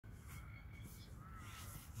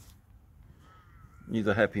He's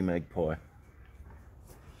a happy magpie.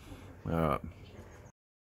 Alright.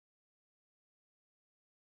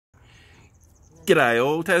 G'day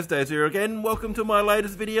all, Tasdaz here again. Welcome to my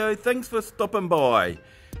latest video. Thanks for stopping by.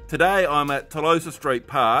 Today I'm at Tolosa Street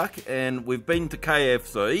Park and we've been to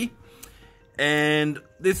KFC. And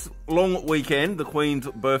this long weekend, the Queen's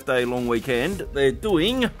birthday long weekend, they're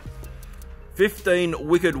doing 15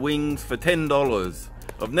 wicked wings for $10.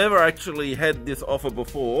 I've never actually had this offer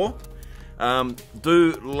before.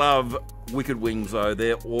 Do love wicked wings though,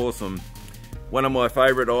 they're awesome. One of my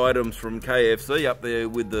favourite items from KFC, up there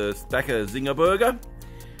with the Stacker Zinger Burger.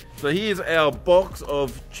 So here's our box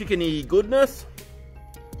of chickeny goodness.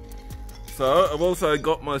 So I've also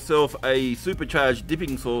got myself a supercharged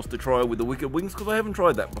dipping sauce to try with the wicked wings, because I haven't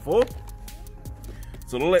tried that before.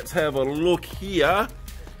 So let's have a look here.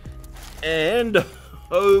 And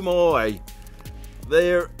oh my,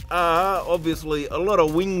 there are obviously a lot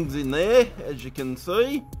of wings in there, as you can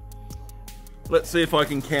see. Let's see if I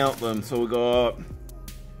can count them. So we got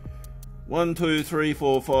 1, 2, 3,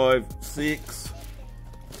 4, 5, 6,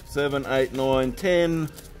 7, 8, 9, 10,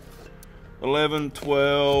 11,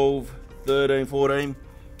 12, 13, 14,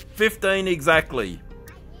 15 exactly.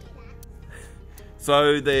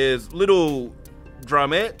 So there's little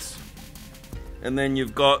drumettes, and then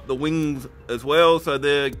you've got the wings as well. So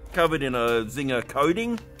they're covered in a zinger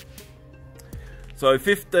coating. So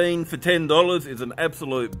 15 for $10 is an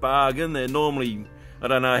absolute bargain. They're normally, I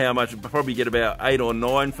don't know how much, probably get about 8 or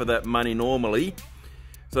 9 for that money normally.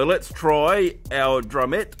 So let's try our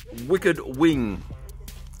drumette wicked wing.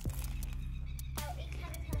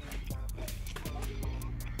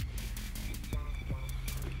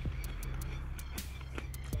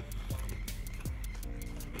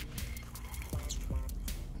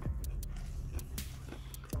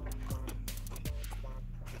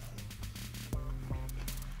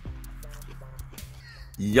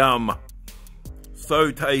 Yum,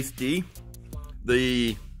 so tasty.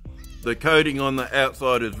 The coating on the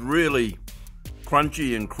outside is really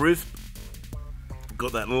crunchy and crisp.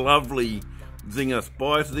 Got that lovely zinger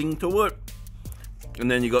spice zing to it,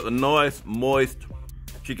 and then you got the nice moist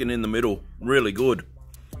chicken in the middle. Really good.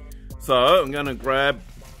 So I'm going to grab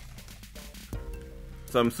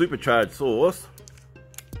some supercharged sauce,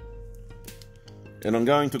 and I'm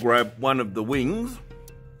going to grab one of the wings.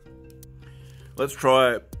 Let's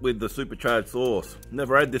try it with the supercharged sauce.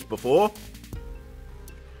 Never had this before.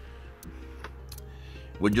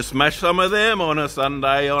 Would you smash some of them on a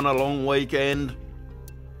Sunday, on a long weekend?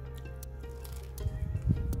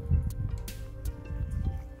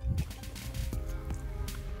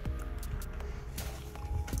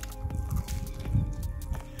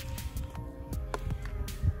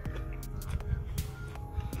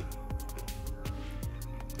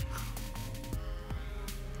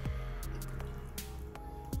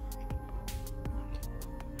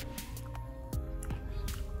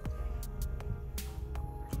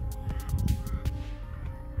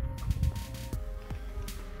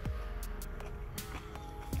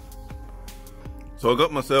 So I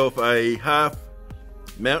got myself a half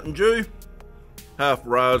Mountain Dew, half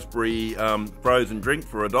raspberry frozen drink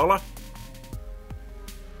for $1.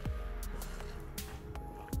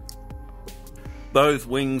 Those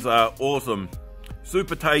wings are awesome.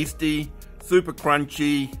 Super tasty, super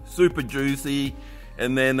crunchy, super juicy,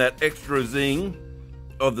 and then that extra zing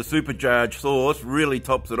of the supercharged sauce really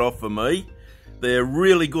tops it off for me. They're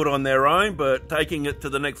really good on their own, but taking it to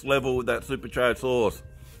the next level with that supercharged sauce.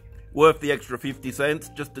 Worth the extra 50 cents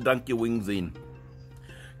just to dunk your wings in.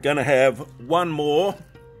 Gonna have one more.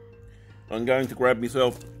 I'm going to grab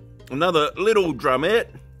myself another little drumette,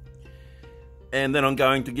 and then I'm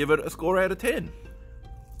going to give it a score out of 10.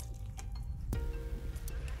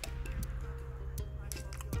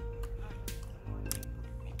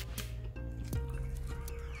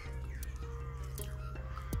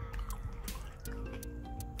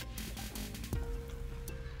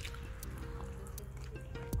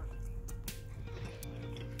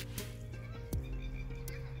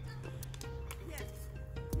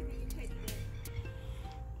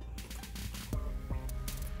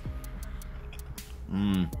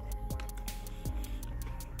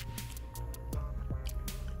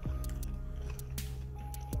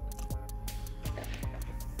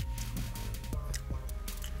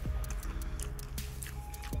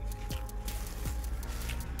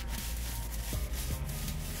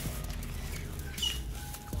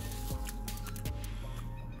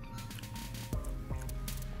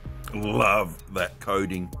 Love that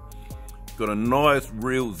coating. Got a nice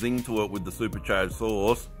real zing to it with the supercharged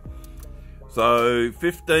sauce. So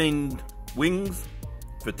 15 wings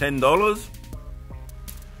for $10.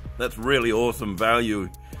 That's really awesome value.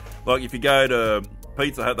 Like if you go to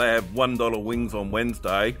Pizza Hut, they have $1 wings on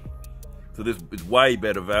Wednesday. So this is way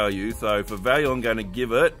better value. So for value, I'm going to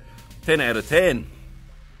give it 10 out of 10.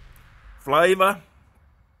 Flavour,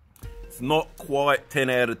 it's not quite 10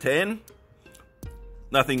 out of 10.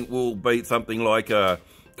 Nothing will beat something like a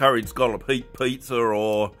curried scallop heat pizza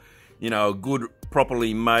or, you know, a good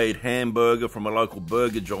properly made hamburger from a local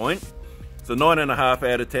burger joint. So 9.5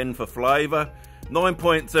 out of 10 for flavour.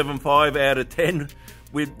 9.75 out of 10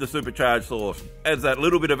 with the supercharged sauce. Adds that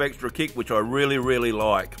little bit of extra kick, which I really, really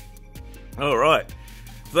like. Alright,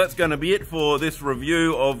 so that's going to be it for this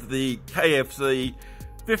review of the KFC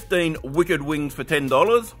 15 Wicked Wings for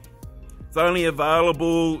 $10. It's only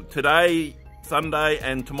available today, Sunday,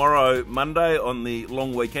 and tomorrow, Monday, on the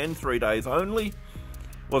long weekend, 3 days only.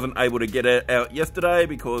 Wasn't able to get it out yesterday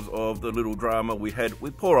because of the little drama we had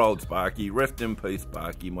with poor old Sparky. Rest in peace,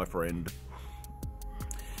 Sparky, my friend.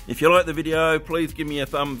 If you like the video, please give me a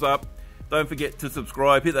thumbs up. Don't forget to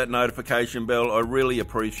subscribe, hit that notification bell. I really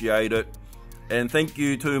appreciate it. And thank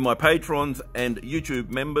you to my patrons and YouTube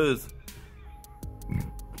members.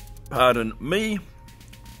 Pardon me.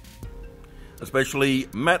 Especially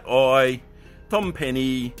Matt I, Tom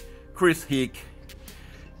Penny, Chris Hick,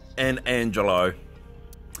 and Angelo.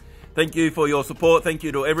 Thank you for your support. Thank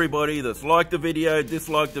you to everybody that's liked the video,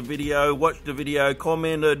 disliked the video, watched the video,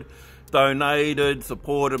 commented, donated,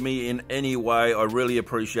 supported me in any way. I really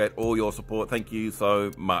appreciate all your support. Thank you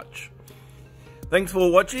so much. Thanks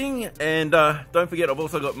for watching, and don't forget I've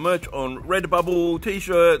also got merch on Redbubble,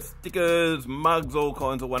 t-shirts, stickers, mugs, all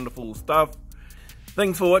kinds of wonderful stuff.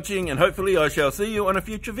 Thanks for watching, and hopefully I shall see you on a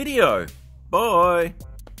future video. Bye!